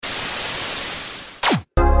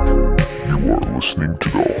are listening to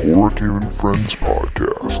the Horror Cave and Friends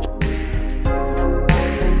podcast.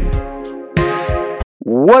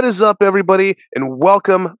 What is up, everybody, and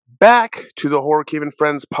welcome back to the Horror Cave and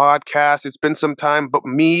Friends podcast. It's been some time, but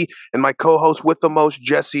me and my co-host with the most,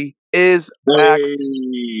 Jesse, is back.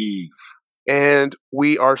 Hey. And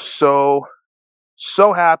we are so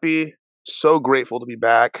happy, so grateful to be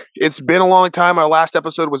back. It's been a long time. Our last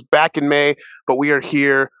episode was back in May, but we are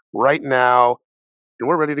here right now, and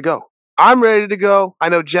we're ready to go. I'm ready to go. I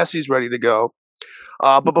know Jesse's ready to go.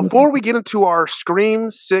 But before we get into our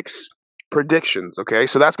Scream 6 predictions, okay?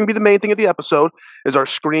 So that's going to be the main thing of the episode, is our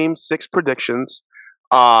Scream 6 predictions.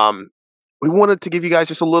 We wanted to give you guys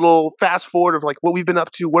just a little fast forward of like what we've been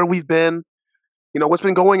up to, where we've been, you know, what's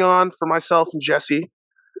been going on for myself and Jesse.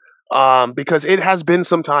 Because it has been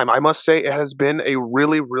some time. I must say it has been a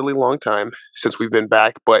really, really long time since we've been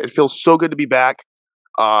back, but it feels so good to be back.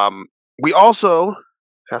 We also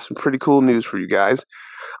have some pretty cool news for you guys.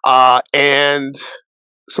 And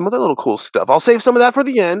some other little cool stuff. I'll save some of that for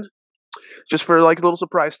the end, just for like a little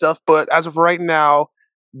surprise stuff. But as of right now,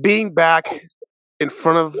 being back in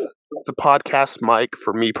front of the podcast mic,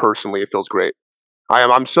 for me personally, it feels great.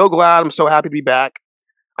 I'm so glad. I'm so happy to be back.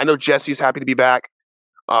 I know Jesse's happy to be back.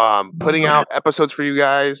 Putting out episodes for you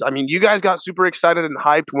guys. I mean, you guys got super excited and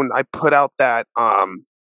hyped when I put out that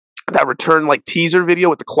return like teaser video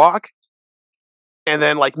with the clock. And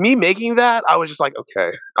then like me making that, I was just like,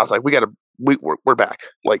 okay. I was like, we're back.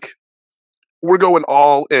 Like we're going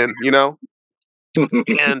all in, you know?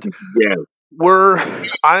 And Yes.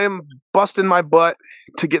 I am busting my butt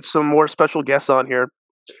to get some more special guests on here.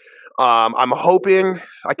 I'm hoping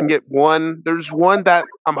I can get one. There's one that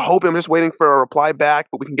I'm hoping, I'm just waiting for a reply back,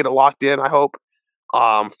 but we can get it locked in, I hope,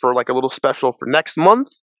 for like a little special for next month.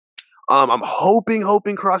 I'm hoping,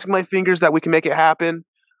 crossing my fingers that we can make it happen.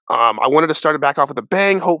 I wanted to start it back off with a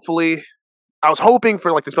bang, hopefully. I was hoping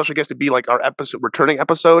for like the special guest to be like our returning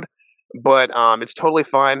episode, but it's totally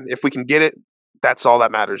fine. If we can get it, that's all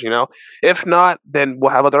that matters, you know? If not, then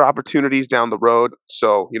we'll have other opportunities down the road.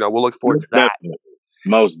 So, you know, we'll look forward to that.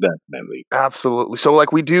 Most definitely. Absolutely. So,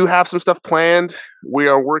 like, we do have some stuff planned. We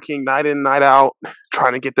are working night in, night out,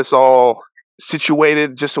 trying to get this all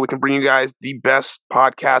situated just so we can bring you guys the best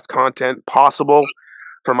podcast content possible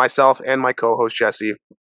for myself and my co-host, Jesse.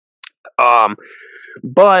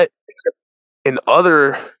 But in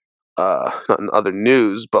other, not in other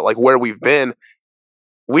news, but like where we've been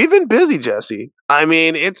busy, Jesse. I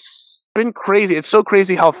mean, it's been crazy. It's so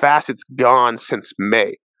crazy how fast it's gone since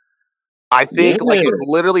May. I think like it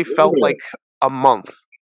literally felt like a month.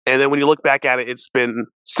 And then when you look back at it, it's been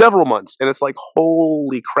several months. And it's like,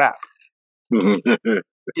 holy crap.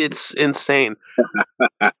 It's insane.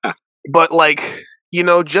 But like, you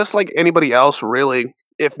know, just like anybody else, really,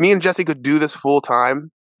 if me and Jesse could do this full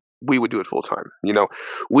time, we would do it full time. You know,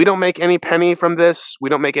 we don't make any penny from this. We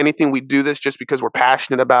don't make anything. We do this just because we're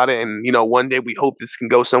passionate about it. And, you know, one day we hope this can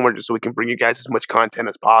go somewhere just so we can bring you guys as much content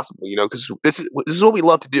as possible, you know, because this is what we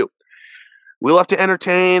love to do. We love to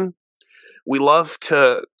entertain. We love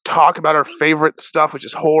to talk about our favorite stuff, which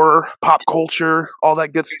is horror, pop culture, all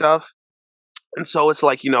that good stuff. And so it's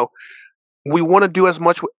like, you know, we want to do as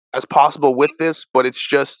much as possible with this, but it's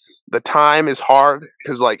just the time is hard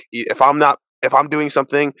because like if I'm doing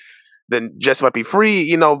something, then Jess might be free,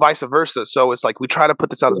 you know, vice versa. So it's like we try to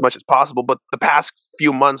put this out as much as possible, but the past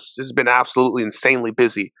few months has been absolutely insanely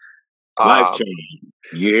busy. Life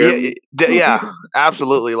changing. Yeah,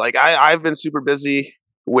 absolutely. Like I've been super busy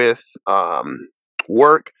with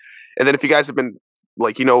work, and then if you guys have been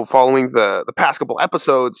like, you know, following the past couple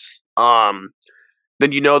episodes,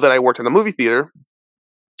 then you know that I worked in the movie theater.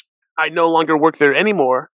 I no longer work there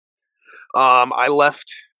anymore. I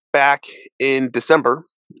left back in December,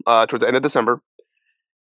 towards the end of December,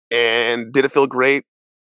 and did it feel great?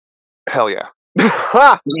 Hell yeah.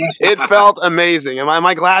 It felt amazing. Am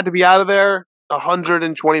I glad to be out of there?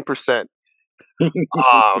 120%.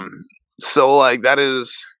 So like that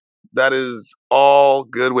is all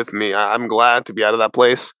good with me. I'm glad to be out of that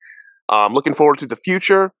place. Looking forward to the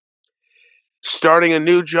future. Starting a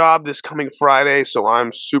new job this coming Friday, so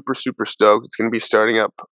I'm super stoked. It's going to be starting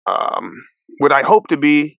up what I hope to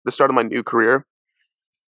be the start of my new career.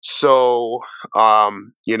 So,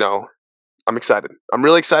 you know, I'm excited. I'm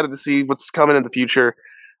really excited to see what's coming in the future.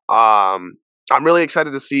 I'm really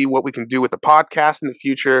excited to see what we can do with the podcast in the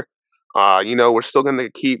future. You know, we're still going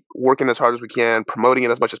to keep working as hard as we can, promoting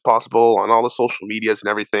it as much as possible on all the social medias and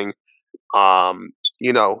everything.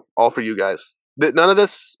 You know, all for you guys. None of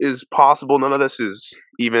this is possible. None of this is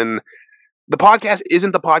even... The podcast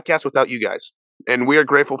isn't the podcast without you guys. And we are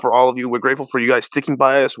grateful for all of you. We're grateful for you guys sticking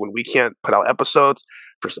by us when we can't put out episodes,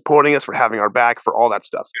 for supporting us, for having our back, for all that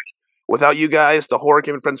stuff. Without you guys, the Horror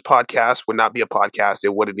Cave and Friends podcast would not be a podcast.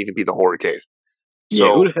 It wouldn't even be the Horror Cave. So,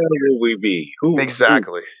 yeah, who the hell would we be?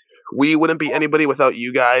 Exactly. We wouldn't be anybody without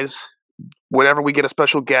you guys. Whenever we get a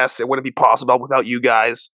special guest, it wouldn't be possible without you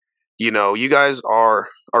guys. You guys are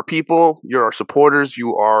our people. You're our supporters.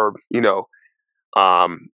 You are,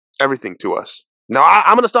 everything to us. Now,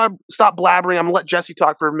 I'm going to stop blabbering. I'm going to let Jesse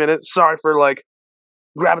talk for a minute. Sorry for,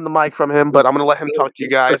 grabbing the mic from him, but I'm going to let him talk to you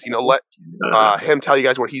guys. Let him tell you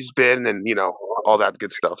guys where he's been and, all that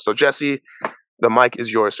good stuff. So, Jesse, the mic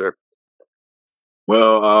is yours, sir.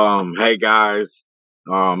 Well, hey, guys.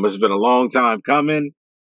 It's been a long time coming,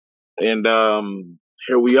 and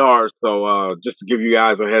here we are. So, just to give you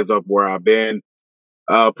guys a heads up where I've been,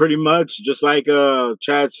 pretty much just like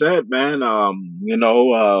Chad said, man.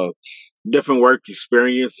 Different work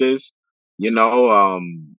experiences.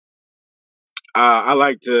 I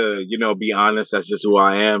like to, be honest. That's just who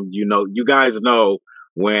I am. You guys know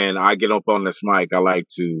when I get up on this mic, I like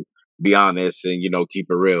to be honest and keep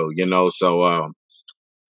it real. So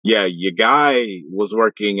yeah, your guy was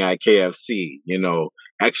working at KFC,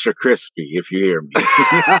 extra crispy, if you hear me.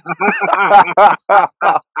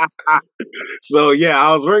 So, yeah,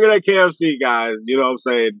 I was working at KFC, guys, you know what I'm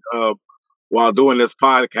saying, while doing this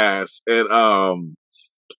podcast. And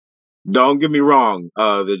don't get me wrong,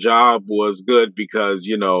 the job was good because,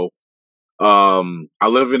 I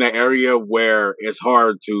live in an area where it's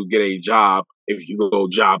hard to get a job if you go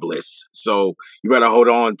jobless. So you got to hold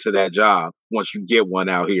on to that job once you get one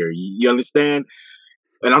out here. You understand?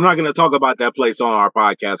 And I'm not going to talk about that place on our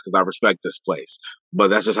podcast because I respect this place, but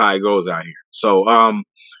that's just how it goes out here. So I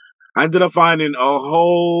ended up finding a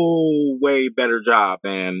whole way better job,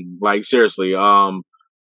 and seriously, I'm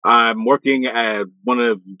working at one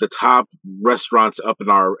of the top restaurants up in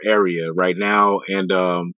our area right now, and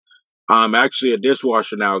I'm actually a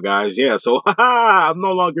dishwasher now, guys. Yeah, so I'm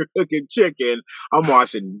no longer cooking chicken. I'm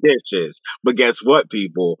washing dishes. But guess what,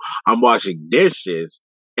 people? I'm washing dishes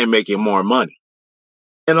and making more money.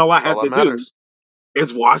 And all I have to do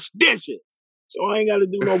is wash dishes. So I ain't got to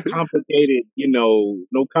do no complicated,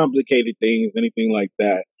 no complicated things, anything like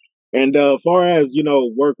that. And far as,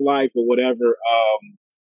 work life or whatever,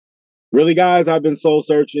 really, guys, I've been soul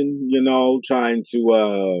searching, trying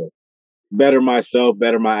to better myself,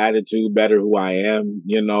 better my attitude, better who I am,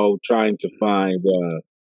 trying to find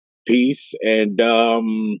peace. And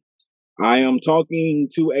I am talking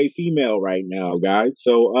to a female right now, guys.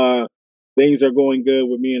 So things are going good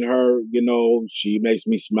with me and her. She makes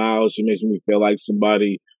me smile. She makes me feel like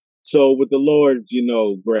somebody. So with the Lord's,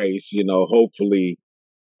 grace, hopefully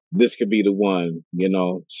this could be the one,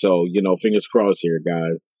 So, fingers crossed here,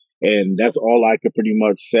 guys. And that's all I could pretty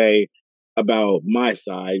much say about my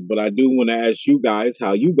side. But I do want to ask you guys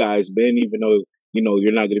how you guys been, even though,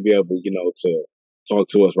 you're not going to be able, to talk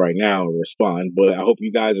to us right now and respond. But I hope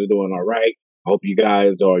you guys are doing all right. I hope you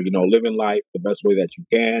guys are, living life the best way that you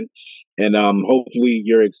can. And hopefully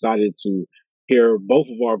you're excited to hear both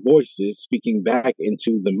of our voices speaking back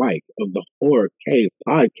into the mic of the Horror Cave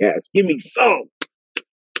podcast. Give me some.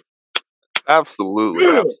 Absolutely.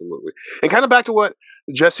 And kind of back to what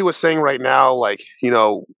Jesse was saying right now,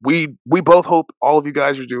 we both hope all of you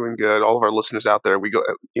guys are doing good, all of our listeners out there. We go,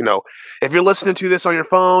 if you're listening to this on your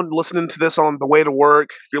phone, listening to this on the way to work,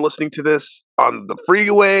 if you're listening to this on the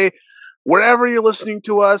freeway, wherever you're listening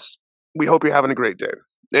to us, we hope you're having a great day.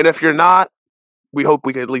 And if you're not, we hope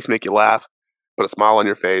we can at least make you laugh, put a smile on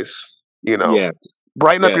your face,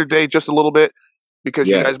 brighten up your day just a little bit, because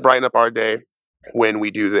you guys brighten up our day when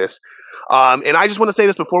we do this. And I just want to say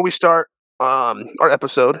this before we start our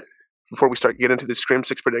episode, before we start getting into the Scream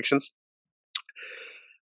 6 predictions.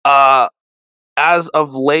 As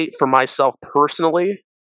of late, for myself personally,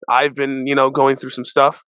 I've been, going through some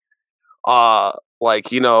stuff,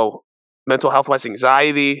 mental health-wise,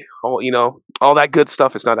 anxiety, all that good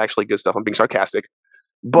stuff. It's not actually good stuff. I'm being sarcastic.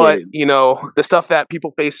 But, the stuff that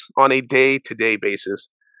people face on a day-to-day basis.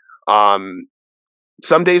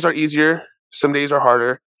 Some days are easier. Some days are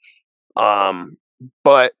harder.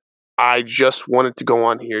 But I just wanted to go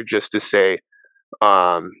on here just to say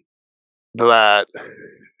that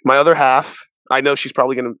my other half, I know she's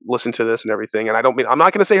probably going to listen to this and everything, and I'm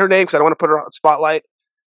not going to say her name because I don't want to put her on the spotlight.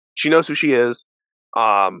 She knows who she is.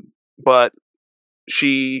 But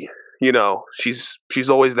she, she's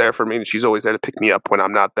always there for me, and she's always there to pick me up when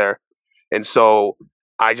I'm not there. And so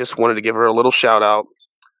I just wanted to give her a little shout out.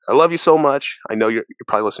 I love you so much. I know you're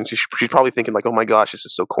probably listening. She's probably thinking oh my gosh, this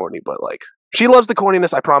is so corny, but She loves the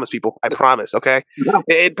corniness. I promise, people. I promise. Okay.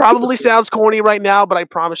 It probably sounds corny right now, but I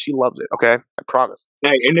promise she loves it. Okay. I promise.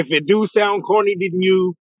 Hey, and if it do sound corny to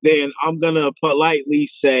you, then I'm gonna politely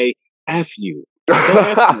say F you. So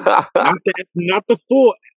F you. Not the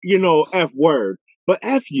full, F word, but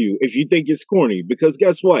F you if you think it's corny. Because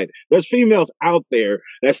guess what? There's females out there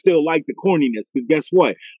that still like the corniness. Because guess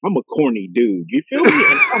what? I'm a corny dude. You feel me?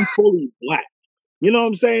 And I'm fully black. You know what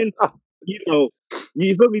I'm saying? You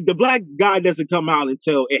feel me? The black guy doesn't come out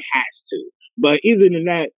until it has to. But either than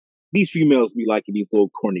that, these females be liking these little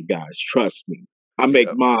corny guys. Trust me. I make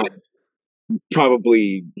mine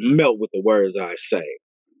probably melt with the words I say.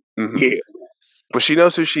 Mm-hmm. Yeah. But she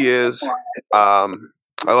knows who she is. I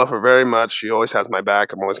love her very much. She always has my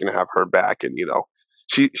back. I'm always going to have her back. And,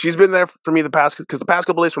 she's been there for me the past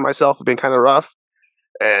couple days for myself have been kind of rough.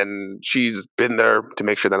 And she's been there to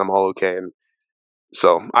make sure that I'm all okay. And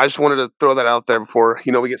so I just wanted to throw that out there before,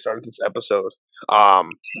 we get started this episode.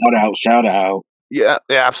 Shout out. Yeah,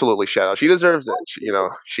 absolutely. Shout out. She deserves it.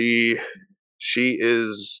 She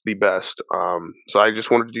is the best. So I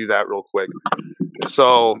just wanted to do that real quick.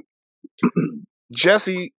 So,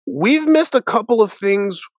 Jesse, we've missed a couple of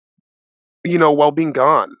things, while being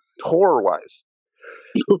gone, horror-wise.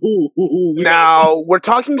 Now, we're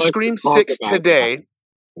talking Scream 6 today.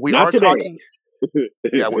 We are talking...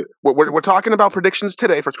 Yeah, we're talking about predictions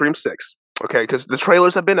today for Scream 6. Okay, because the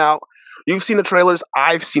trailers have been out. You've seen the trailers.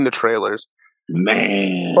 I've seen the trailers.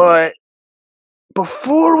 Man. But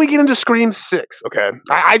before we get into Scream 6, okay,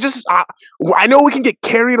 I know we can get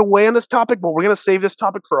carried away on this topic, but we're going to save this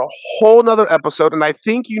topic for a whole nother episode, and I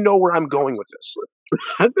think you know where I'm going with this.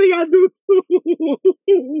 I think I do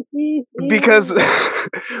too. Because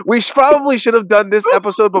we probably should have done this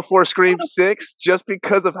episode before Scream 6, just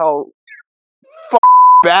because of how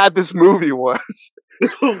bad this movie was.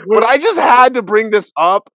 But I just had to bring this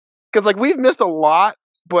up, because, we've missed a lot,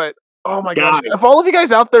 but oh my gosh. If all of you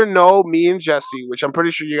guys out there know me and Jesse, which I'm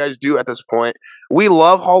pretty sure you guys do at this point, we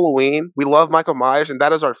love Halloween. We love Michael Myers, and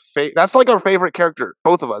that is that's our favorite character,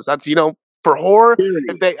 both of us. That's, for horror,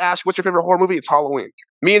 if they ask what's your favorite horror movie, it's Halloween.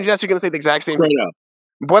 Me and Jesse are going to say the exact same thing.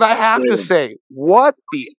 But I have to say, what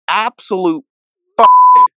the absolute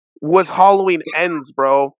was Halloween Ends,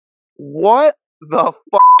 bro? What the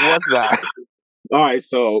was that? All right,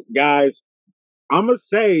 so guys, I'm going to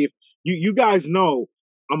say, you guys know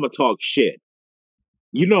I'm gonna talk shit.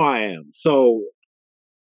 You know I am. So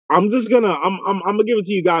I'm just gonna I'm gonna give it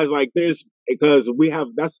to you guys like this, because we have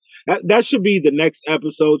that should be the next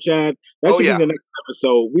episode, Chad. That should be the next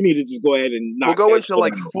episode. We need to just go ahead and we'll go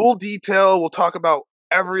into full detail. We'll talk about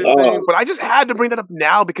everything. But I just had to bring that up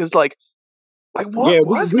now because what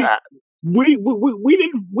was that? We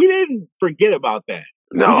didn't forget about that.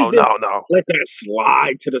 No. Let that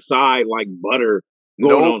slide to the side like butter.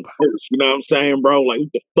 Going on toast, you know what I'm saying, bro? Like,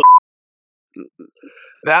 what the fuck?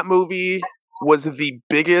 That movie was the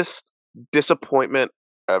biggest disappointment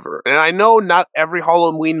ever. And I know not every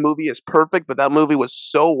Halloween movie is perfect, but that movie was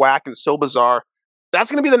so whack and so bizarre. That's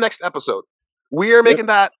going to be the next episode. We are making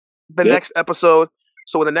that the next episode.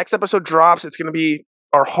 So when the next episode drops, it's going to be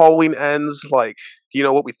our Halloween Ends, what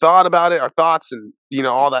we thought about it, our thoughts, and,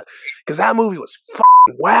 all that. Because that movie was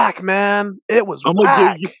fucking whack, man. It was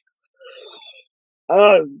whack.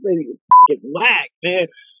 Whack, man.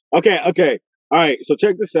 Okay. All right. So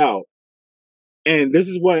check this out. And this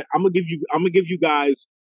is what I'm gonna give you. I'm gonna give you guys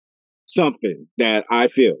something that I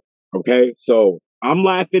feel. Okay. So I'm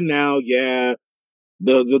laughing now. Yeah.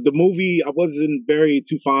 The movie, I wasn't very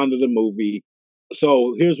too fond of the movie.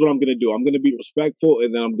 So here's what I'm gonna do. I'm gonna be respectful,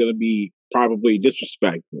 and then I'm gonna be probably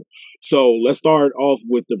disrespectful. So let's start off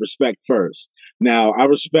with the respect first. Now, I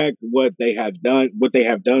respect what they have done with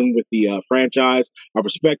the franchise. I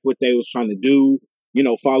respect what they was trying to do,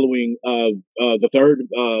 following the third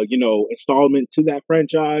installment to that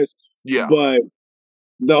franchise. Yeah. But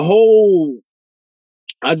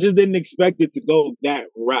I just didn't expect it to go that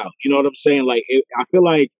route. You know what I'm saying? I feel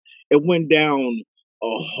like it went down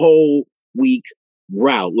a whole week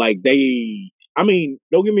route.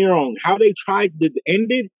 Don't get me wrong, how they tried to end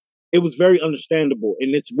it was very understandable,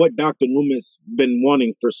 and it's what Dr. Loomis been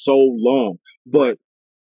wanting for so long. But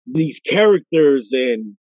these characters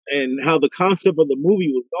and how the concept of the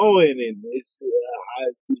movie was going, and it's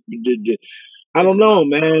I don't know,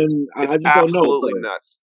 man. I just don't know. Absolutely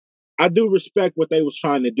nuts. I do respect what they was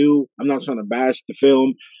trying to do. I'm not trying to bash the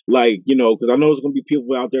film, because I know there's going to be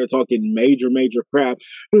people out there talking major crap.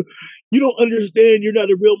 You don't understand. You're not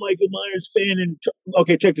a real Michael Myers fan. And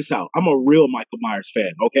okay, check this out. I'm a real Michael Myers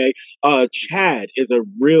fan. Okay, Chad is a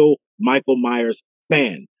real Michael Myers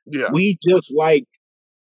fan. Yeah, we just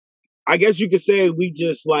I guess you could say we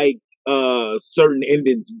just certain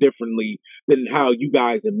endings differently than how you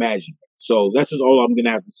guys imagine it. So that's just all I'm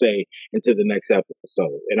gonna have to say into the next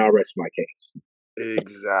episode, and I'll rest my case.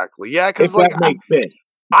 Exactly. Yeah, If because that makes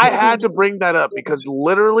sense. I had to bring that up because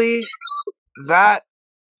literally that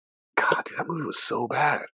that movie was so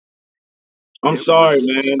bad. I'm It sorry,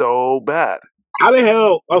 was man. so bad. How the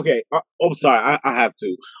hell? Okay, sorry. I have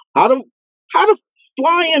to. How the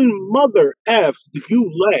flying mother f's did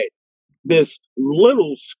you let this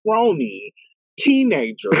little scrawny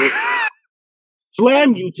teenager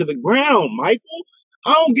slam you to the ground, Michael?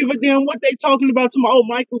 I don't give a damn what they talking about. Tomorrow,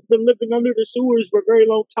 Michael's been living under the sewers for a very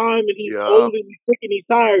long time, and he's old and he's sick and he's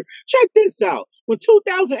tired. Check this out. When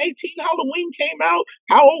 2018 Halloween came out,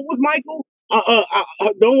 how old was Michael?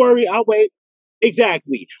 Don't worry, I'll wait.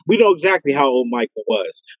 Exactly. We know exactly how old Michael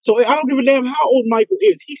was. So I don't give a damn how old Michael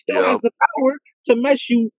is. He still has the power to mess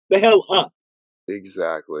you the hell up.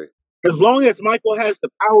 Exactly. As long as Michael has the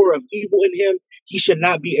power of evil in him, he should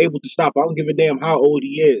not be able to stop. I don't give a damn how old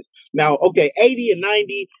he is. Now, okay, 80 and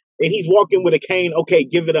 90, and he's walking with a cane. Okay,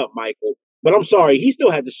 give it up, Michael. But I'm sorry, he still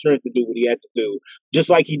had the strength to do what he had to do, just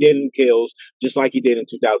like he did in Kills, just like he did in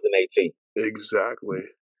 2018. Exactly.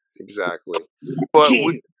 But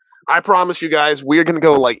I promise you guys, we're going to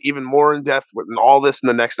go like even more in depth with all this in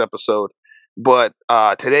the next episode. But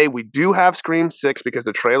today we do have Scream 6 because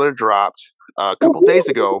the trailer dropped a couple days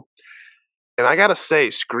ago. And I got to say,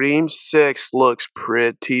 Scream 6 looks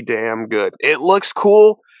pretty damn good. It looks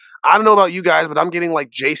cool. I don't know about you guys, but I'm getting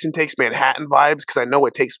like Jason Takes Manhattan vibes because I know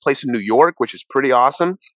it takes place in New York, which is pretty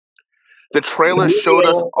awesome. The trailer showed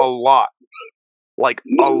us a lot. Like,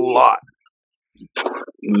 a lot.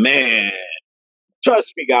 Man,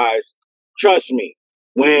 trust me, guys. Trust me.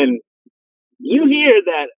 When you hear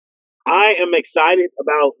that I am excited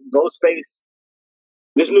about Ghostface,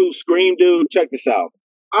 this new Scream dude, check this out.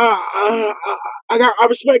 I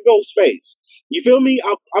respect Ghostface. You feel me?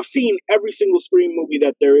 I've seen every single Scream movie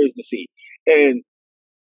that there is to see, and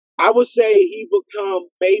I would say he will come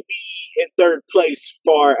maybe in third place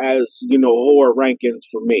far as horror rankings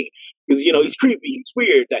for me because he's creepy, he's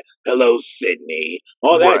weird. That hello Sydney,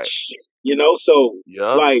 all that shit. So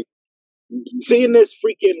like seeing this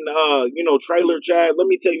freaking trailer, Chad. Let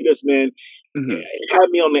me tell you this, man. It had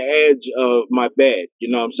me on the edge of my bed.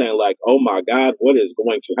 You know what I'm saying? Like, oh my God, what is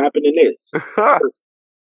going to happen in this?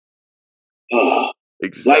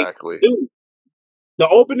 Exactly. Like, dude, the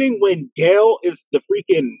opening when Gail is the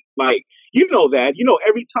freaking, like,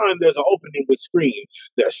 every time there's an opening with Scream,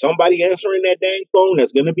 there's somebody answering that dang phone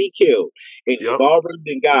that's going to be killed. And you've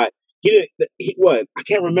already got, what? I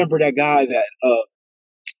can't remember that guy that,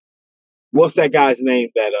 what's that guy's name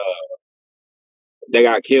that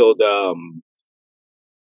got killed? The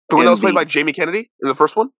one that was played by Jamie Kennedy in the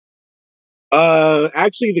first one?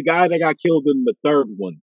 Actually, the guy that got killed in the third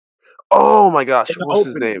one. Oh my gosh, what's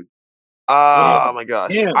his name? Oh my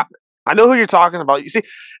gosh. I know who you're talking about. You see,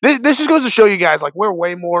 this just goes to show you guys, like, we're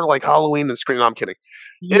way more like Halloween than Scream. No, I'm kidding.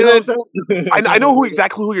 You know what I'm saying? I know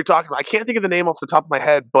exactly who you're talking about. I can't think of the name off the top of my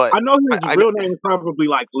head, but I know his real name is probably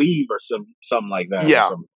like Leave or something like that. Yeah.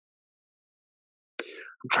 I'm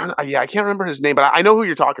trying to. I can't remember his name, but I know who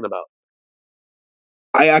you're talking about.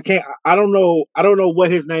 I can't. I don't know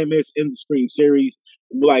what his name is in the Scream series.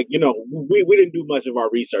 Like, we didn't do much of our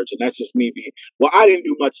research, and that's just me being. Well, I didn't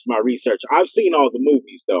do much of my research. I've seen all the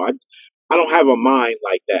movies, though. I don't have a mind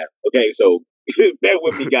like that. Okay, so bear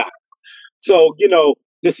with me, guys. So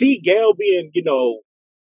to see Gail being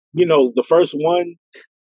the first one,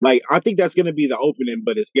 like, I think that's gonna be the opening.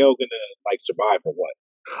 But is Gail gonna like survive or what?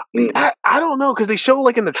 I don't know because they show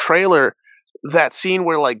like in the trailer that scene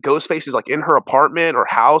where like Ghostface is like in her apartment or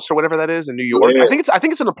house or whatever that is in New York. Yeah. I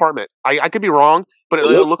think it's an apartment. I could be wrong, but it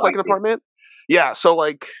looked like an apartment. Yeah, so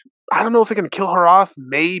like I don't know if they're gonna kill her off.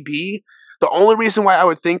 Maybe. The only reason why I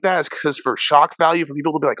would think that is because for shock value, for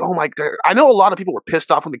people to be like, "Oh my God!" I know a lot of people were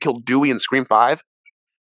pissed off when they killed Dewey in Scream 5.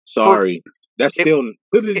 Sorry, that's still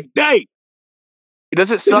to this day.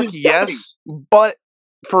 Does it suck? Yes, but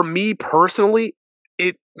for me personally,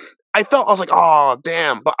 I was like, oh,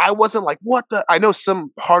 damn. But I wasn't like, what the? I know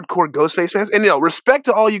some hardcore Ghostface fans. And, respect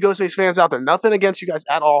to all you Ghostface fans out there. Nothing against you guys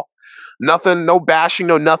at all. Nothing, no bashing,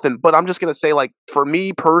 no nothing. But I'm just going to say, like, for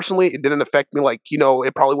me personally, it didn't affect me like,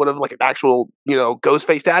 it probably would have like an actual,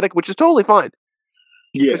 Ghostface addict, which is totally fine.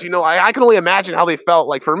 Yeah. Because, I can only imagine how they felt.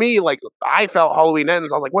 Like, for me, like, I felt Halloween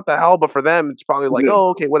Ends. I was like, what the hell? But for them, it's probably like,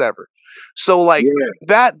 oh, okay, whatever. So, like,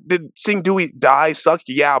 did seeing Dewey die sucked?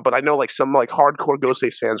 Yeah, but I know, like, some, like, hardcore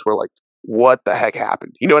Ghostface fans were like, what the heck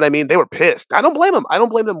happened? You know what I mean? They were pissed. I don't blame them. I don't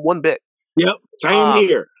blame them one bit. Yep, same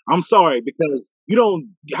here. I'm sorry, because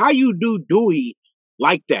how you do Dewey,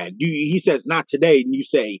 like that. He says, not today. And you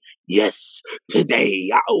say, yes,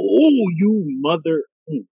 today. Oh, you mother.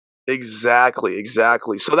 Exactly.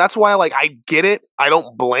 So that's why, like, I get it. I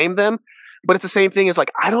don't blame them. But it's the same thing as,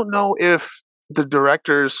 like, I don't know if the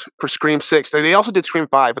directors for Scream 6, they also did Scream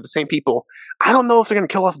 5, but the same people, I don't know if they're going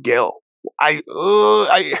to kill off Gale. There's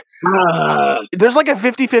like a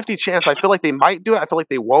 50-50 chance. I feel like they might do it. I feel like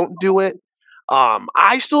they won't do it.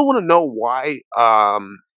 I still want to know why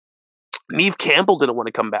Neve Campbell didn't want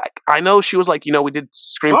to come back. I know she was like, we did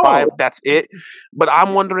Scream 5, that's it. But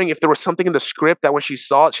I'm wondering if there was something in the script that when she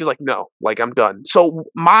saw it, she's like, no, like, I'm done. So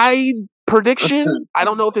my prediction, I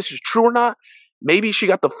don't know if this is true or not. Maybe she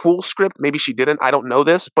got the full script. Maybe she didn't. I don't know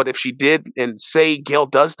this. But if she did, and say Gale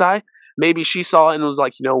does die, maybe she saw it and was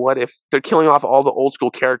like, you know what? If they're killing off all the old school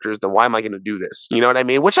characters, then why am I going to do this? You know what I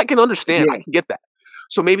mean? Which I can understand. Yeah. I can get that.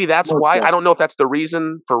 So maybe that's why. I don't know if that's the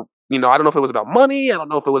reason for, I don't know if it was about money. I don't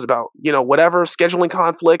know if it was about, whatever, scheduling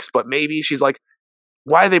conflicts. But maybe she's like,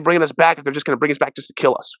 why are they bringing us back if they're just going to bring us back just to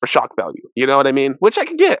kill us for shock value? You know what I mean? Which I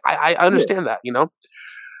can get. I understand that,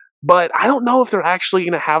 But I don't know if they're actually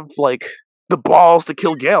going to have, like, the balls to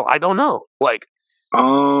kill Gale. I don't know. Like,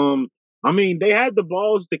 I mean, they had the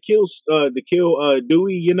balls to kill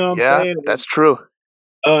Dewey. You know what I'm saying? That's true.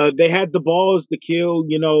 They had the balls to kill,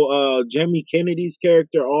 Jamie Kennedy's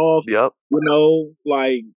character off. Yep.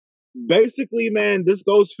 Like, basically, man, this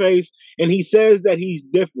Ghostface, and he says that he's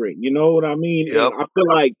different. You know what I mean? Yep. And I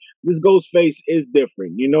feel like this Ghostface is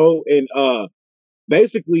different. And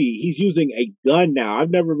basically, he's using a gun now.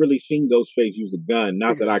 I've never really seen Ghostface use a gun.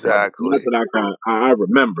 Not that I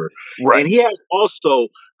remember. Right. And he has also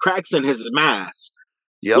cracks in his mask.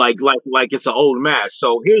 Yep. Like it's an old mask.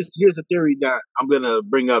 So here's a theory that I'm gonna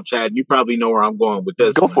bring up, Chad. And you probably know where I'm going with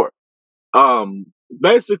this. Go for it.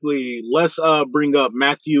 Basically, let's bring up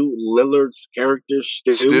Matthew Lillard's character,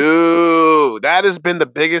 Stu. That has been the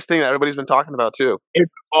biggest thing that everybody's been talking about too.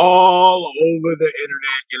 It's all over the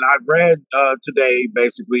internet, and I read today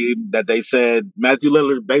basically that they said Matthew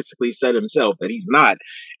Lillard basically said himself that he's not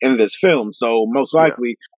in this film. So most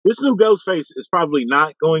likely, this new Ghostface is probably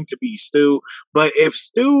not going to be Stu. But if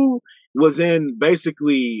Stu was in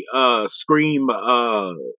basically Scream,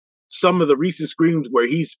 some of the recent Screams where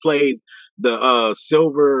he's played the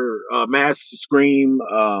silver mask Scream.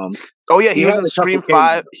 He was in Scream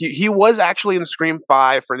 5. He was actually in Scream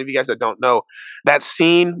 5. For any of you guys that don't know, that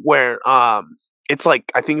scene where it's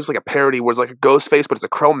like, I think it's like a parody where it's like a ghost face, but it's a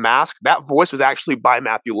chrome mask. That voice was actually by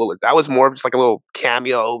Matthew Lillard. That was more of just like a little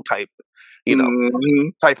cameo type,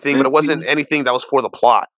 type thing, but it wasn't anything that was for the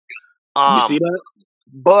plot. You see that?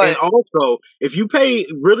 But and also, if you pay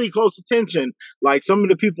really close attention, like some of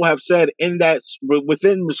the people have said in that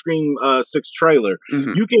within the Scream 6 trailer,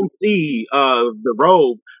 you can see the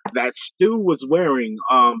robe that Stu was wearing,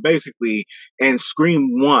 basically, in Scream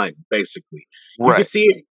 1, basically. Right. You can see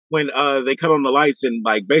it when they cut on the lights, and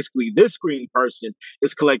like basically this Scream person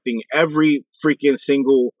is collecting every freaking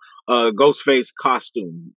single Ghostface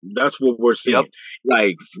costume. That's what we're seeing. Yep.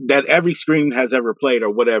 Like that every Scream has ever played,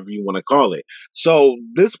 or whatever you want to call it. So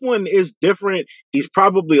this one is different. He's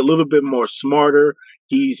probably a little bit more smarter.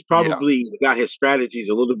 He's probably got his strategies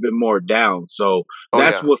a little bit more down. So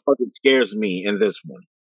that's what fucking scares me in this one.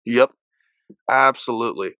 Yep.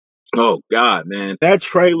 Absolutely. Oh God, man. That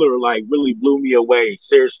trailer like really blew me away.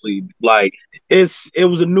 Seriously. Like it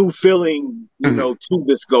was a new feeling, to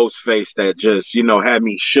this Ghostface that just, had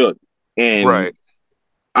me shook. And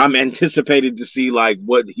I'm anticipated to see like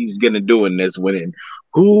what he's gonna do in this one and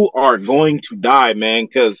who are going to die, man.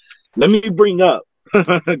 Cause let me bring up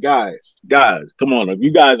guys, come on. If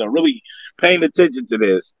you guys are really paying attention to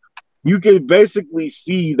this, you can basically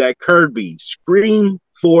see that Kirby, Scream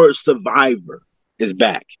 4 Survivor, is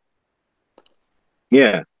back.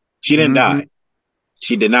 Yeah, she didn't die.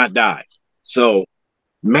 She did not die. So,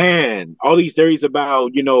 man, all these theories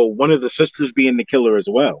about, one of the sisters being the killer as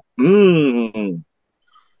well. Yeah,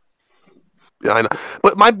 I know.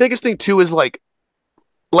 But my biggest thing, too, is like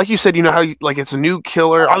you said, how it's a new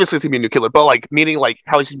killer. Obviously, it's going to be a new killer, but like meaning like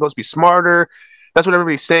how he's supposed to be smarter. That's what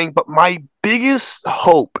everybody's saying. But my biggest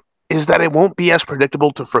hope is that it won't be as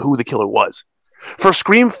predictable for who the killer was. For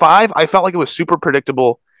Scream 5, I felt like it was super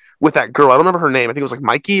predictable with that girl. I don't remember her name. I think it was like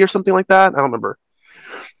Mikey or something like that. I don't remember.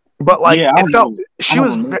 But like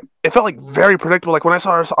it felt like very predictable. Like when I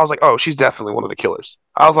saw her, I was like, oh, she's definitely one of the killers.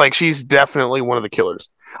 I was like, she's definitely one of the killers.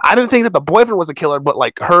 I didn't think that the boyfriend was a killer, but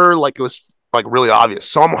like her, like it was like really obvious.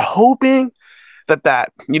 So I'm hoping that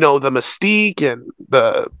the mystique and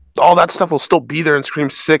all that stuff will still be there in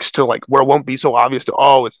Scream 6 to like where it won't be so obvious to,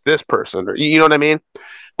 oh, it's this person, or you know what I mean?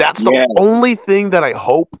 That's the only thing that I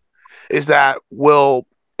hope is that will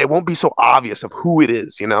it won't be so obvious of who it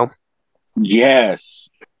is, you know? Yes.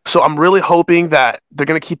 So I'm really hoping that they're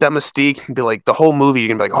gonna keep that mystique and be like the whole movie. You're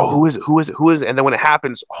gonna be like, oh, who is it? Who is it? Who is it? And then when it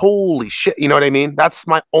happens, holy shit! You know what I mean? That's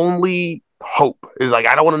my only hope. Is like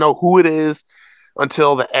I don't want to know who it is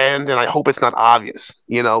until the end, and I hope it's not obvious.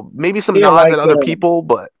 You know, maybe some Yeah, nods at other people,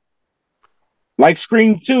 but like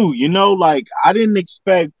Scream 2, you know, like I didn't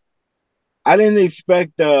expect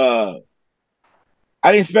that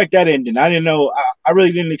ending. I didn't know. I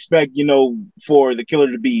really didn't expect, you know, for the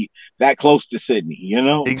killer to be that close to Sydney. You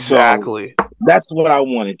know, exactly. So that's what I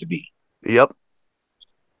want it to be. Yep,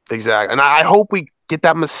 exactly. And I hope we get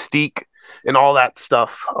that mystique and all that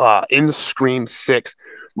stuff in Scream 6.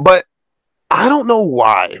 But I don't know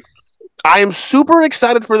why. I am super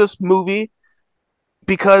excited for this movie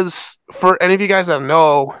because for any of you guys that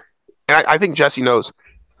know, and I think Jesse knows,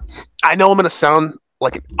 I know I'm going to sound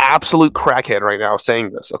like an absolute crackhead right now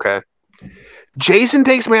saying this, okay? Jason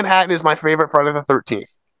Takes Manhattan is my favorite Friday the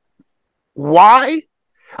 13th. Why?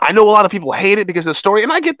 I know a lot of people hate it because of the story,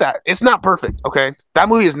 and I get that. It's not perfect, okay? That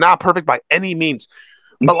movie is not perfect by any means.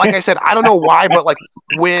 But like I said, I don't know why, but like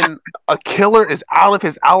when a killer is out of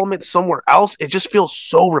his element somewhere else, it just feels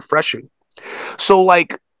so refreshing. So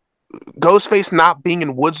like Ghostface not being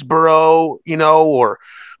in Woodsboro, you know, or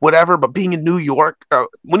whatever, but being in New York.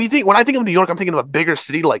 When I think of New York, I'm thinking of a bigger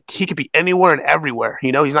city. Like he could be anywhere and everywhere.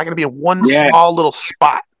 You know, he's not going to be in one small little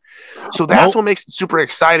spot. So that's what makes it super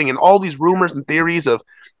exciting. And all these rumors and theories of,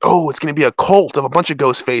 oh, it's going to be a cult of a bunch of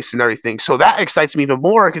Ghostface and everything. So that excites me even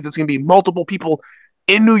more because it's going to be multiple people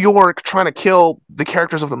in New York trying to kill the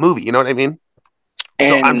characters of the movie. You know what I mean?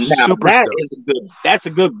 And so I'm super stoked. That's a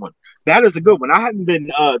good one. That is a good one. I haven't been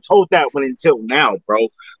told that one until now, bro.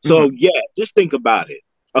 So yeah, just think about it.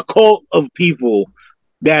 A cult of people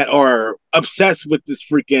that are obsessed with this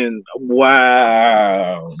freaking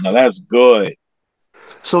wow. Now that's good.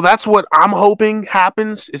 So that's what I'm hoping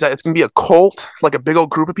happens is that it's gonna be a cult, like a big old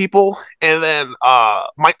group of people. And then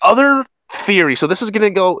my other theory, so this is gonna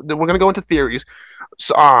go we're gonna go into theories.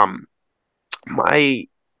 So my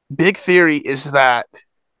big theory is that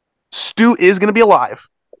Stu is gonna be alive,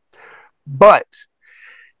 but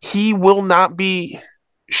he will not be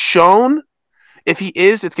shown. If he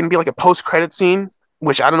is, it's going to be like a post-credit scene,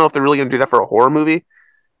 which I don't know if they're really going to do that for a horror movie.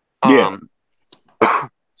 Yeah.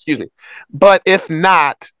 Excuse me. But if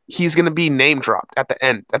not, he's going to be name dropped at the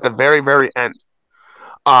end, at the very, very end.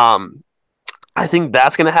 I think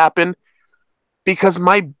that's going to happen because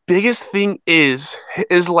my biggest thing is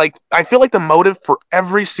like, I feel like the motive for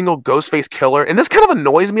every single Ghostface killer, and this kind of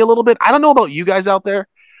annoys me a little bit. I don't know about you guys out there.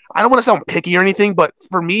 I don't want to sound picky or anything, but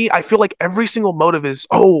for me, I feel like every single motive is,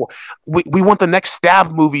 oh, we want the next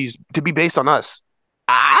Stab movies to be based on us.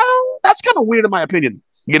 That's kind of weird in my opinion,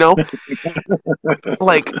 you know?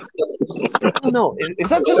 Like, I don't know. Is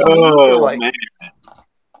that just me? Or like, man.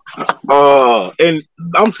 And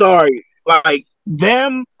I'm sorry, like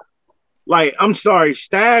them, like I'm sorry,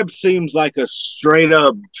 Stab seems like a straight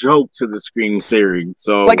up joke to the Scream series.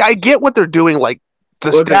 So, like, I get what they're doing, like.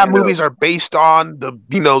 The Stab movies are based on the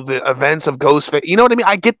events of Ghostface. You know what I mean?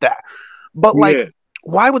 I get that. But like,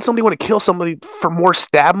 why would somebody want to kill somebody for more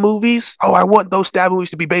Stab movies? Oh, I want those Stab movies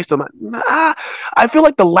to be based on that. Nah, I feel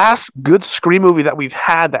like the last good Scream movie that we've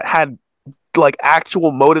had that had like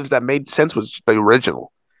actual motives that made sense was the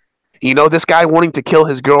original. You know, this guy wanting to kill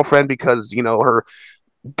his girlfriend because, you know, her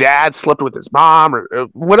dad slept with his mom or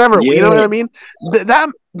whatever. Yeah. You know what I mean? That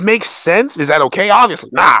makes sense. Is that okay? Obviously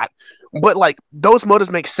not. But like those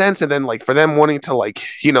motives make sense, and then like for them wanting to like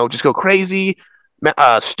just go crazy.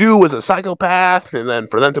 Stu was a psychopath, and then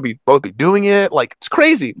for them to both be doing it, like it's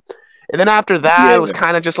crazy. And then after that, it was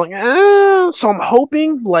kind of just like, so I'm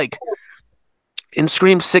hoping like in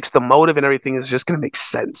Scream 6, the motive and everything is just gonna make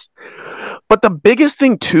sense. But the biggest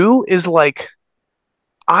thing too is like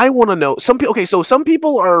I want to know some people. Okay, so some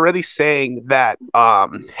people are already saying that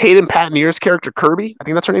Hayden Panettiere's character Kirby, I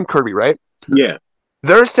think that's her name, Kirby, right? Yeah.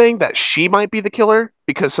 They're saying that she might be the killer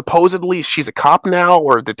because supposedly she's a cop now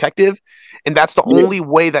or a detective, and that's the only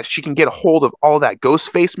way that she can get a hold of all that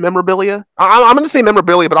Ghostface memorabilia. I'm going to say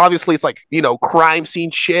memorabilia, but obviously it's like, crime scene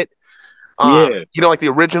shit. Like the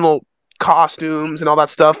original costumes and all that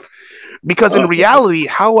stuff. Because in reality,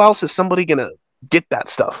 how else is somebody going to get that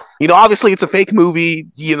stuff? Obviously it's a fake movie,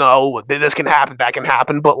 this can happen, that can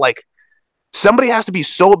happen, but like somebody has to be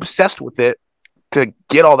so obsessed with it to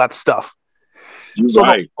get all that stuff.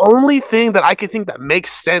 The only thing that I can think that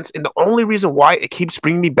makes sense, and the only reason why it keeps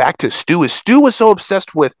bringing me back to Stu is Stu was so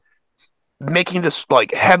obsessed with making this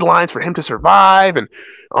like headlines for him to survive, and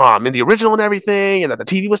in the original and everything, and that the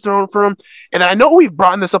TV was thrown for him. And I know we've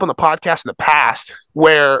brought this up on the podcast in the past,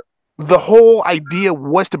 where the whole idea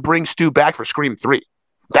was to bring Stu back for Scream 3.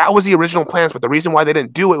 That was the original plans, but the reason why they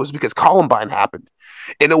didn't do it was because Columbine happened.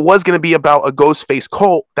 And it was going to be about a Ghostface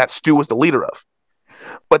cult that Stu was the leader of.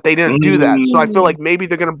 But they didn't do that. So I feel like maybe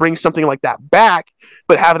they're going to bring something like that back,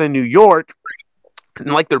 but have it in New York.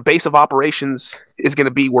 And like their base of operations is going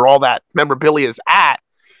to be where all that memorabilia is at.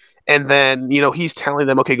 And then, he's telling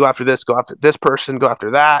them, okay, go after this person, go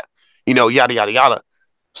after that, yada, yada, yada.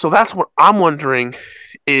 So that's what I'm wondering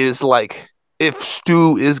is like if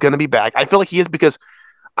Stu is going to be back. I feel like he is because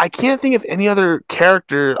I can't think of any other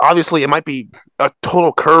character. Obviously, it might be a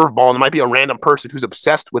total curveball and it might be a random person who's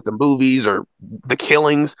obsessed with the movies or the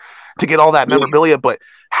killings to get all that memorabilia. But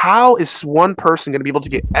how is one person going to be able to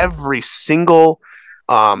get every single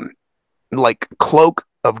like cloak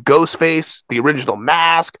of Ghostface, the original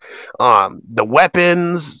mask, the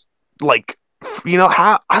weapons, like,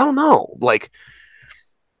 how, I don't know. Like,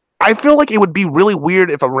 I feel like it would be really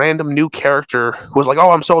weird if a random new character was like,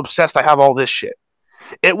 oh, I'm so obsessed, I have all this shit.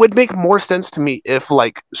 It would make more sense to me if,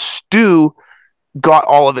 like, Stu got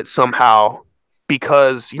all of it somehow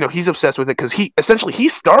because, he's obsessed with it because he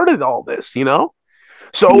started all this,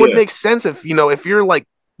 So it would make sense if, if you're like,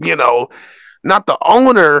 not the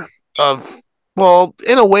owner of, well,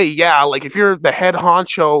 in a way, yeah, like if you're the head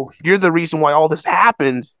honcho, you're the reason why all this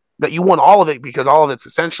happened, that you want all of it because all of it's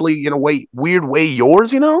essentially, in a way, weird way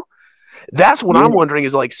yours, That's what I'm wondering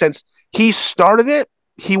is like, since he started it,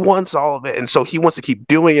 he wants all of it. And so he wants to keep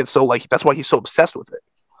doing it. So like, that's why he's so obsessed with it.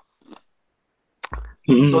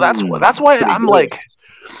 So that's why I'm like,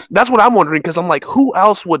 that's what I'm wondering. Cause I'm like, who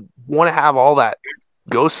else would want to have all that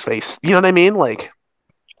Ghostface? You know what I mean? Like,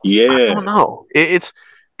 I don't know. It's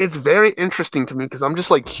very interesting to me because I'm just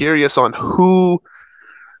like curious on who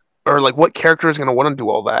or like what character is going to want to do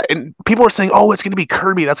all that. And people are saying, oh, it's going to be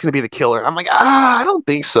Kirby. That's going to be the killer. And I'm like, I don't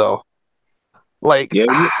think so. Like,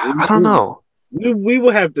 I don't know. We will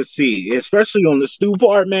have to see, especially on the Stu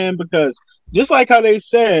part, man, because just like how they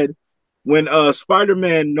said when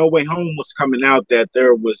Spider-Man No Way Home was coming out that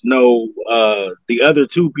there was no the other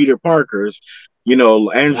two Peter Parkers,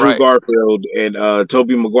 Andrew Garfield and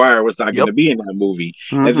Tobey Maguire was not going to be in that movie.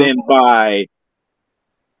 Mm-hmm. And then by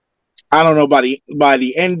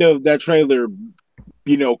the end of that trailer,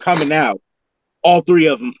 coming out, all three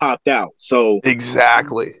of them popped out. So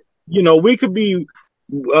exactly. We could be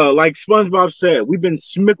like SpongeBob said, we've been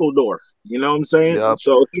Smickledorf. You know what I'm saying? Yep.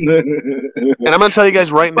 So, and I'm gonna tell you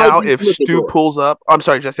guys right now, if Stu pulls up, I'm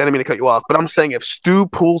sorry, Jesse, I didn't mean to cut you off, but I'm saying if Stu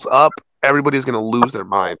pulls up, everybody's gonna lose their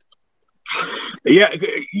mind. Yeah,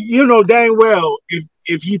 dang well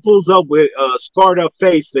if he pulls up with a scarred up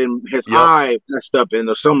face and his eye messed up and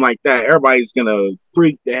or something like that, everybody's gonna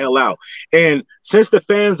freak the hell out. And since the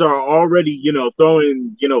fans are already,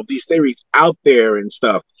 throwing, these theories out there and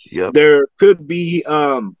stuff, there could be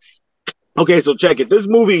okay, so check it. This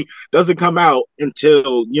movie doesn't come out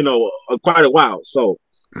until, quite a while. So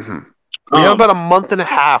we have about a month and a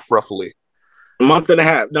half, roughly. A month and a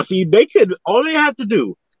half. Now see, all they have to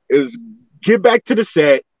do is get back to the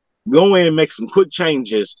set, go in, make some quick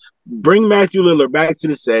changes, bring Matthew Lillard back to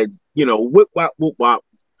the set, whip, wop, whoop, wop,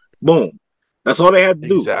 boom. That's all they have to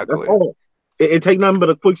do. Exactly. That's all. It take nothing but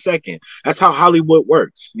a quick second. That's how Hollywood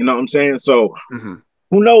works. You know what I'm saying? So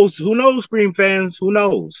who knows? Who knows, Scream fans? Who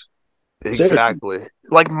knows? Exactly. Seriously.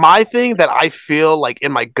 Like my thing that I feel like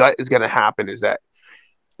in my gut is going to happen is that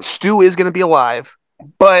Stu is going to be alive,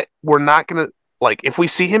 but we're not going to, like, if we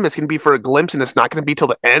see him, it's going to be for a glimpse, and it's not going to be till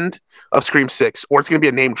the end of Scream 6, or it's going to be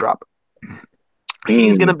a name drop.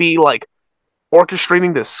 He's going to be, like,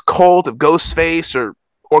 orchestrating this cult of Ghostface or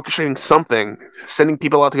orchestrating something, sending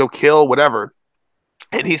people out to go kill, whatever.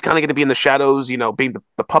 And he's kind of going to be in the shadows, being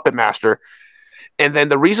the puppet master. And then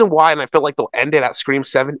the reason why, and I feel like they'll end it at Scream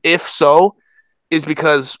 7, if so, is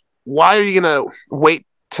because why are you going to wait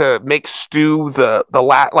to make Stu the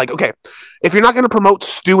like, okay, if you're not going to promote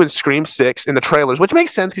Stu in Scream 6 in the trailers, which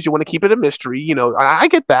makes sense because you want to keep it a mystery, I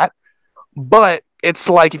get that. But it's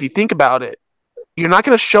like, if you think about it, you're not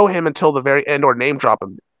going to show him until the very end or name drop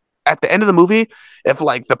him. At the end of the movie, if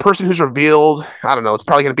like the person who's revealed, I don't know, it's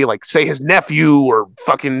probably going to be like, say, his nephew or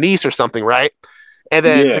fucking niece or something, right? And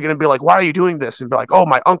then they're going to be like, why are you doing this? And be like, oh,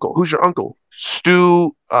 my uncle. Who's your uncle?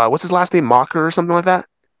 Stu, what's his last name? Mocker or something like that?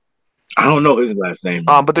 I don't know his last name.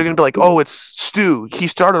 But they're going to be like, oh, it's Stu. He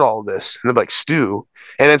started all of this. And they're like, Stu.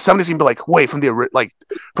 And then somebody's going to be like, wait, from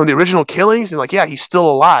the original killings? And like, yeah, he's still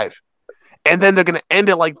alive. And then they're going to end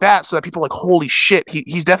it like that so that people are like, holy shit,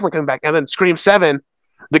 he's definitely coming back. And then Scream 7,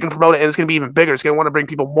 They can promote it, and it's going to be even bigger. It's going to want to bring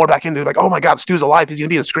people more back into it. Like, oh my God, Stu's alive. He's going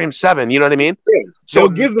to be in Scream 7. You know what I mean? Yeah. So They'll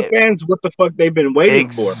give the fans what the fuck they've been waiting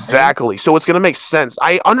for. Exactly. So it's going to make sense.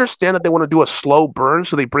 I understand that they want to do a slow burn,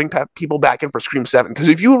 so they bring people back in for Scream 7. Because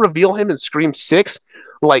if you reveal him in Scream 6,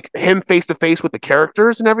 like him face to face with the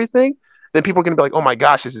characters and everything, then people are going to be like, oh my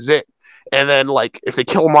gosh, this is it. And then, like, if they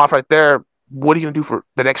kill him off right there, what are you going to do for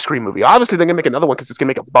the next Scream movie? Obviously, they're going to make another one because it's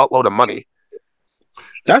going to make a buttload of money.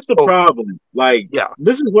 That's the problem. Like, yeah,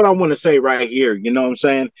 this is what I want to say right here. You know what I'm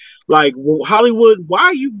saying? Like, well, Hollywood,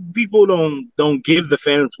 why you people don't give the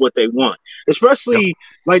fans what they want? Especially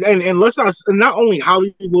like, and let's not only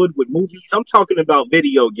Hollywood with movies. I'm talking about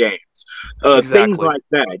video games, things like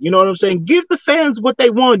that. You know what I'm saying? Give the fans what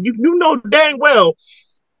they want. You know dang well.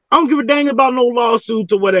 I don't give a dang about no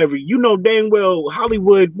lawsuits or whatever. You know dang well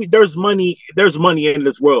Hollywood, there's money in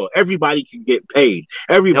this world. Everybody can get paid.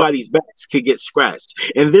 Everybody's backs can get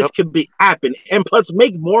scratched. And this could be happen. And plus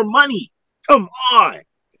make more money. Come on.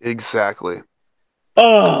 Exactly.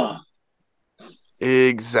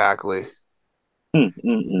 Exactly.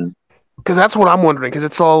 Because that's what I'm wondering. Because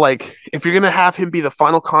it's all like, if you're gonna have him be the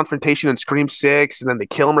final confrontation in Scream 6, and then they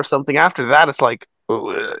kill him or something after that, it's like,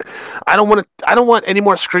 I don't want any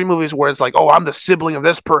more Scream movies where it's like, oh, I'm the sibling of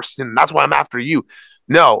this person, and that's why I'm after you.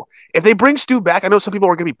 No, if they bring Stu back, I know some people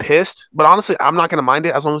are gonna be pissed, but honestly, I'm not gonna mind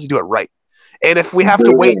it as long as you do it right. And if we have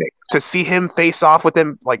to wait to see him face off with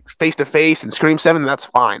him, like face to face in Scream 7, that's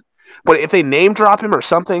fine. But if they name drop him or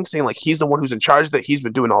something, saying like he's the one who's in charge of it, he's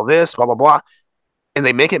been doing all this, blah blah blah, and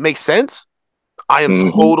they make it make sense, I am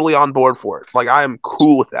totally on board for it. Like, I am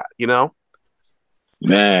cool with that, you know?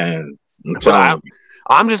 Man. But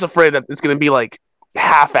I'm just afraid that it's going to be like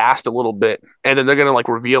half-assed a little bit, and then they're going to like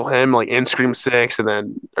reveal him like in Scream 6 and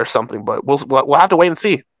then or something. But we'll have to wait and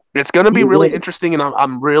see. It's going to be really interesting, and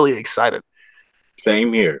I'm really excited.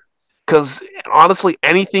 Same here. Because honestly,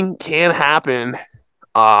 anything can happen.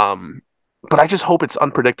 But I just hope it's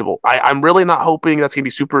unpredictable. I'm really not hoping that's going to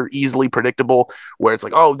be super easily predictable, where it's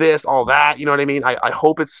like, oh, this, all that. You know what I mean? I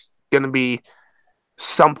hope it's going to be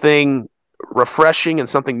something refreshing and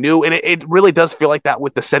something new. And it really does feel like that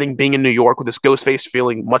with the setting being in New York, with this Ghostface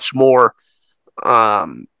feeling much more,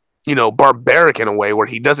 barbaric in a way, where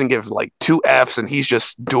he doesn't give like two Fs and he's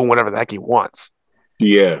just doing whatever the heck he wants.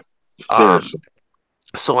 Yeah. Seriously.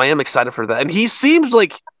 So I am excited for that. And he seems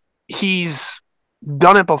like he's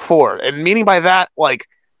done it before. And meaning by that, like,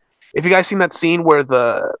 if you guys seen that scene where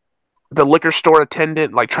the liquor store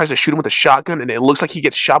attendant like tries to shoot him with a shotgun, and it looks like he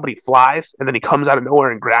gets shot, but he flies, and then he comes out of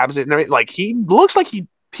nowhere and grabs it and everything. Like, he looks like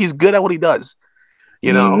he's good at what he does.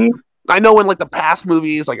 You know, I know in like the past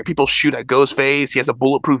movies, like if people shoot at Ghostface, he has a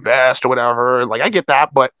bulletproof vest or whatever. Like, I get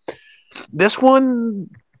that, but this one,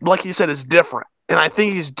 like you said, is different, and I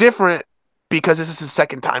think he's different because this is his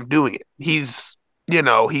second time doing it. He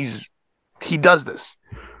does this.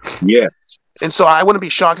 Yeah. And so I wouldn't be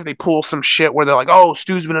shocked if they pull some shit where they're like, oh,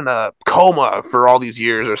 Stu's been in a coma for all these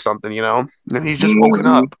years or something, you know? And he's just woken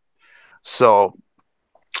up. So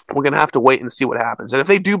we're going to have to wait and see what happens. And if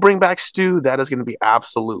they do bring back Stu, that is going to be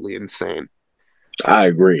absolutely insane. I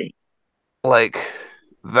agree. Like,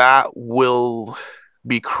 that will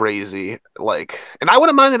be crazy. Like, and I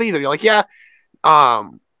wouldn't mind it either. You're like, yeah,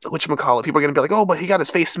 whatchamacallit, people are going to be like, oh, but he got his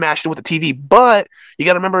face smashed in with the TV. But you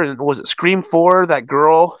got to remember, was it Scream 4? That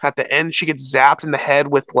girl at the end, she gets zapped in the head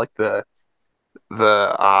with like the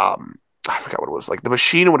I forgot what it was, like the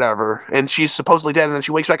machine or whatever, and she's supposedly dead, and then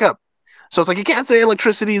she wakes back up. So it's like, you can't say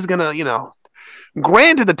electricity is gonna,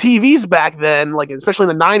 granted the TVs back then, like especially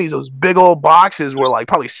in the 90s, those big old boxes were like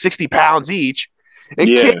probably 60 pounds each.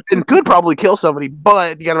 And could probably kill somebody,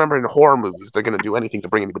 but you got to remember, in horror movies, they're going to do anything to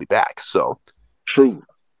bring anybody back. So true.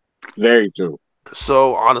 Very true.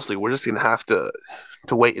 So honestly, we're just gonna have to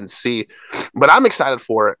wait and see. But I'm excited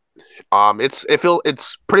for it.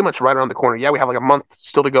 It's pretty much right around the corner. Yeah, we have like a month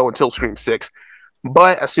still to go until Scream 6.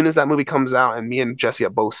 But as soon as that movie comes out and me and Jesse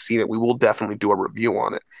have both seen it, we will definitely do a review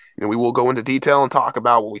on it. And we will go into detail and talk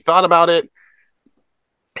about what we thought about it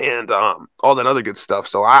and all that other good stuff.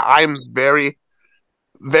 So I'm very,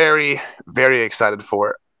 very, very excited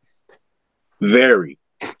for it. Very.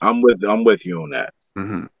 I'm with you on that.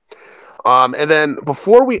 Mm-hmm. And then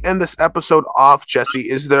before we end this episode off, Jesse,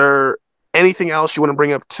 is there anything else you want to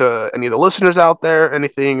bring up to any of the listeners out there?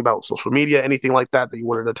 Anything about social media, anything like that you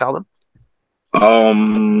wanted to tell them?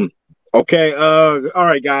 Okay. All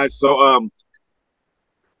right, guys. So,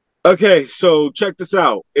 okay. So check this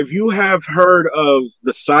out. If you have heard of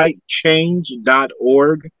the site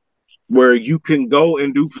change.org, where you can go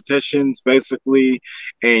and do petitions basically,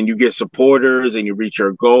 and you get supporters and you reach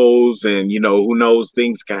your goals, and who knows,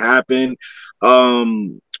 things can happen.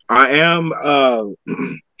 I am.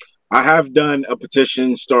 I have done a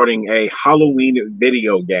petition starting a Halloween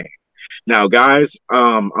video game. Now, guys,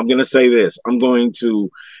 I'm gonna say this. I'm going to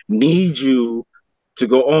need you to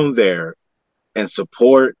go on there and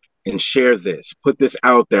support and share this. Put this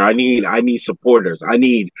out there. I need supporters. I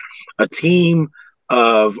need a team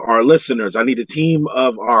of our listeners. I need a team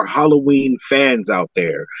of our Halloween fans out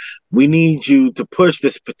there. We need you to push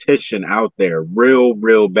this petition out there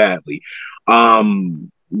real badly.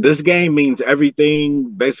 This game means everything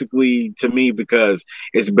basically to me because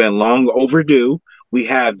it's been long overdue. We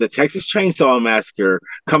have the Texas Chainsaw Massacre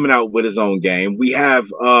coming out with his own game. We have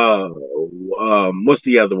what's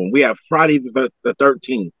the other one? We have Friday the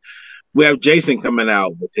 13th. We have Jason coming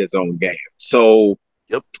out with his own game. So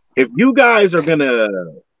Yep. if you guys are gonna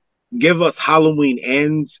give us Halloween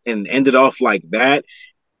ends and end it off like that,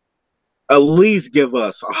 at least give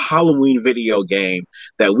us a Halloween video game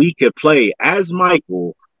that we could play as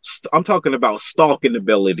Michael. I'm talking about stalking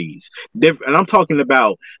abilities, and I'm talking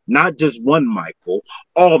about not just one Michael,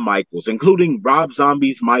 all Michaels, including Rob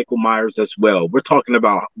Zombie's Michael Myers as well. We're talking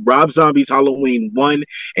about Rob Zombie's Halloween 1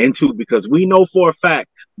 and 2 because we know for a fact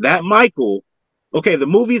that Michael. Okay, the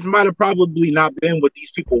movies might have probably not been what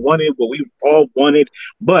these people wanted, what we all wanted,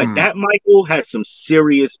 but that Michael had some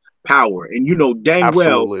serious power, and you know dang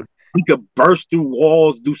well Absolutely. he could burst through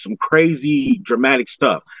walls, do some crazy dramatic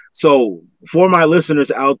stuff. So for my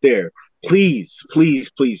listeners out there, please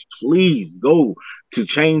go to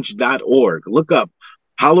change.org. Look up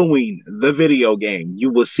Halloween, the video game.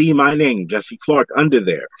 You will see my name, Jesse Clark, under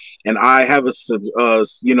there. And I have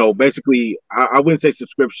basically, I wouldn't say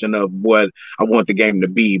subscription of what I want the game to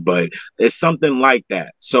be, but it's something like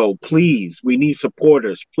that. So please, we need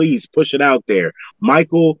supporters. Please push it out there.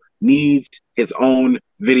 Michael needs his own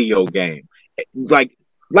video game. Like,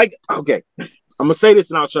 okay, I'm gonna say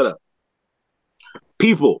this and I'll shut up.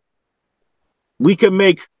 People, we can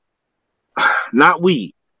make, not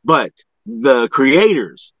we, but the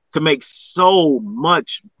creators can make so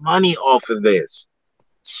much money off of this.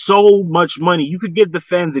 So much money. You could give the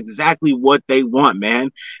fans exactly what they want,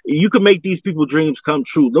 man. You can make these people dreams come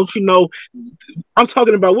true. Don't you know? I'm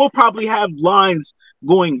talking about we'll probably have lines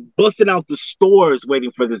going busting out the stores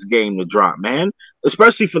waiting for this game to drop, man.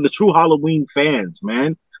 Especially for the true Halloween fans,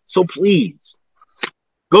 man. So please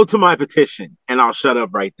go to my petition and I'll shut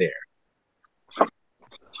up right there.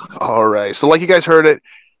 All right. So like you guys heard it,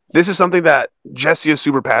 this is something that Jesse is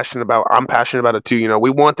super passionate about. I'm passionate about it too. You know, we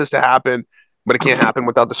want this to happen, but it can't happen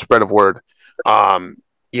without the spread of word.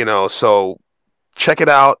 So check it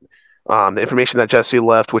out. The information that Jesse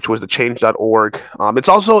left, which was the change.org. It's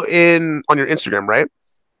also on your Instagram, right?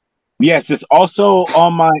 Yes, it's also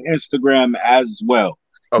on my Instagram as well.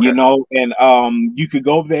 Okay. You know, and you could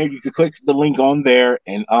go there, you could click the link on there,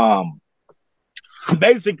 and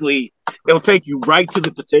basically it'll take you right to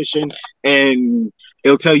the petition and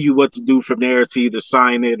it'll tell you what to do from there to either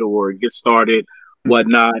sign it or get started,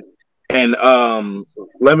 whatnot. And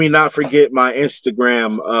let me not forget my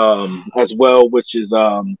Instagram as well, which is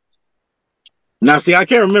now see, I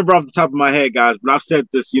can't remember off the top of my head, guys, but I've said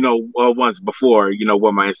this, once before,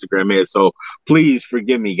 what my Instagram is. So please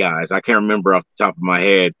forgive me, guys. I can't remember off the top of my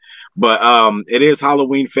head, but it is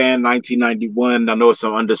Halloween Fan 1991. I know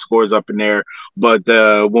some underscores up in there, but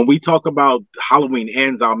when we talk about Halloween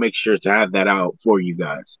ends, I'll make sure to have that out for you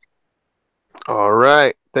guys. All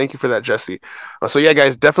right. Thank you for that, Jesse. So yeah,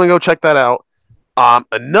 guys, definitely go check that out.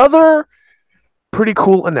 Another pretty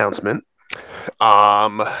cool announcement.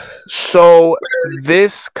 So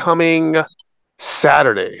this coming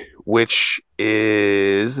Saturday, which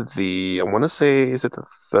is I want to say, is it the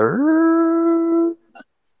 3rd?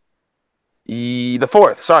 The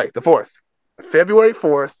 4th, sorry, the 4th. February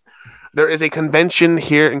 4th, there is a convention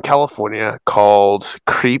here in California called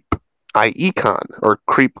Creep IECon or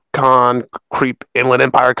CreepCon, Creep Inland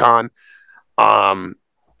Empire Con.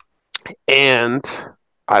 And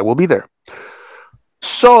I will be there.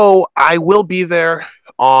 So I will be there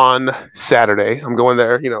on Saturday. I'm going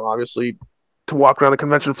there, obviously to walk around the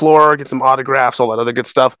convention floor, get some autographs, all that other good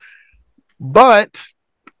stuff. But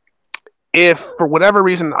if for whatever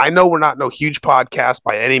reason, I know we're not no huge podcast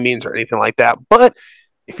by any means or anything like that, but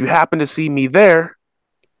if you happen to see me there,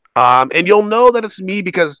 and you'll know that it's me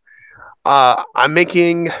because I'm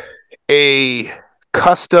making a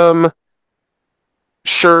custom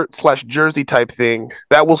shirt/jersey type thing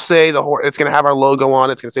that will say it's going to have our logo on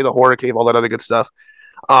it. It's going to say the Horror Cave, all that other good stuff.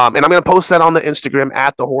 And I'm going to post that on the Instagram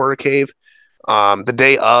at the Horror Cave the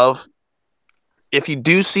day of. If you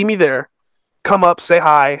do see me there, come up, say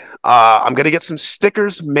hi. I'm going to get some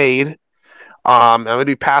stickers made. I'm going to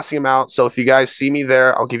be passing them out. So if you guys see me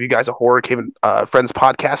there, I'll give you guys a Horror Cave Friends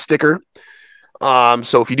podcast sticker.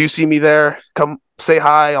 So if you do see me there, come say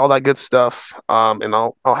hi, all that good stuff. And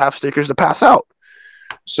I'll have stickers to pass out.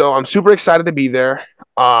 So I'm super excited to be there.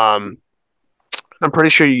 I'm pretty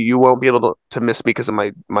sure you won't be able to miss me because of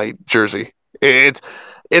my jersey. It's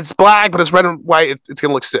black, but it's red and white. It's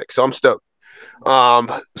gonna look sick. So I'm stoked.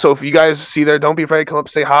 So if you guys see there, don't be afraid to come up,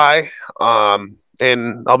 say hi.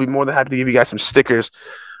 And I'll be more than happy to give you guys some stickers.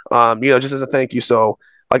 Just as a thank you. So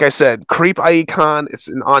like I said, Creep IE-Con, it's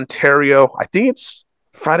in Ontario. I think it's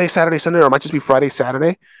Friday, Saturday, Sunday, or it might just be Friday,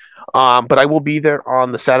 Saturday. But I will be there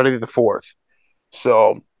on the Saturday the 4th.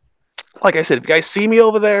 So like I said, if you guys see me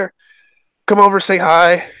over there, come over, say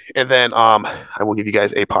hi, and then I will give you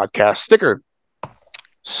guys a podcast sticker.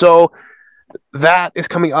 So that is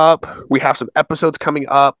coming up. We have some episodes coming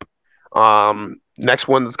up. Next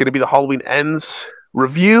one is going to be the Halloween Ends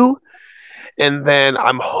review. And then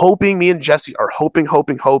I'm hoping, me and Jesse are hoping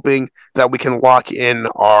that we can lock in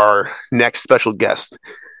our next special guest.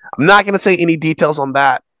 I'm not going to say any details on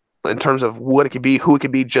that in terms of what it could be, who it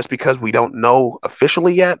could be, just because we don't know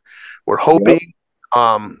officially yet. We're hoping,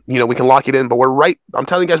 we can lock it in, but I'm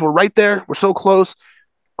telling you guys, we're right there. We're so close.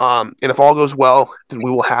 And if all goes well, then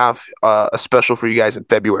we will have a special for you guys in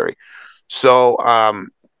February. So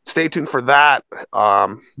stay tuned for that.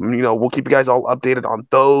 We'll keep you guys all updated on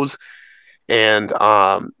those. And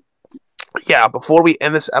before we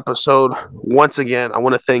end this episode, once again, I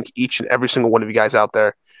want to thank each and every single one of you guys out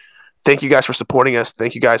there. Thank you guys for supporting us.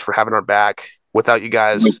 Thank you guys for having our back. Without you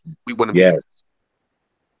guys, we wouldn't. Yes.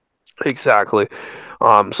 Exactly.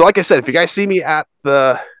 So like I said, if you guys see me at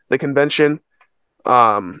the convention,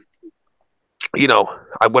 I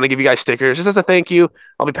want to give you guys stickers just as a thank you.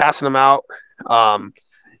 I'll be passing them out. And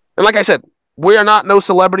like I said, we are not no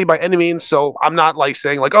celebrity by any means, so I'm not like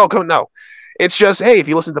saying like, oh, come no. It's just, hey, if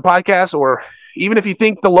you listen to the podcast or even if you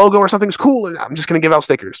think the logo or something's cool, I'm just gonna give out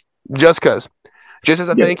stickers just because. Just as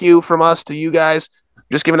a thank you from us to you guys,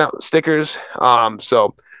 just giving out stickers.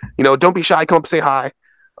 So don't be shy. Come up, say hi.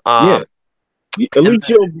 At least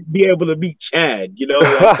you'll be able to meet Chad.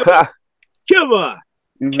 Come on.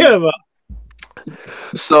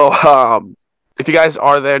 So, if you guys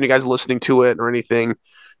are there and you guys are listening to it or anything,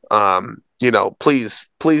 please,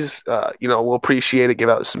 we'll appreciate it. Give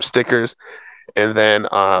out some stickers and then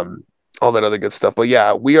all that other good stuff. But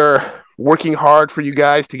yeah, we are working hard for you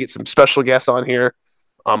guys to get some special guests on here.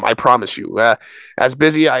 I promise you, as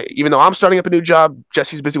busy, even though I'm starting up a new job,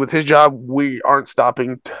 Jesse's busy with his job. We aren't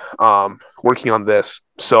stopping working on this.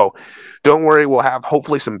 So don't worry. We'll have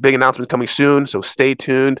hopefully some big announcements coming soon. So stay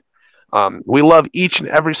tuned. We love each and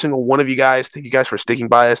every single one of you guys. Thank you guys for sticking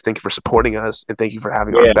by us. Thank you for supporting us. And thank you for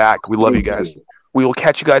having our back. We love you guys. We will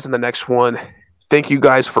catch you guys in the next one. Thank you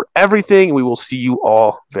guys for everything. We will see you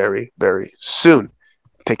all very, very soon.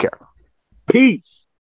 Take care. Peace.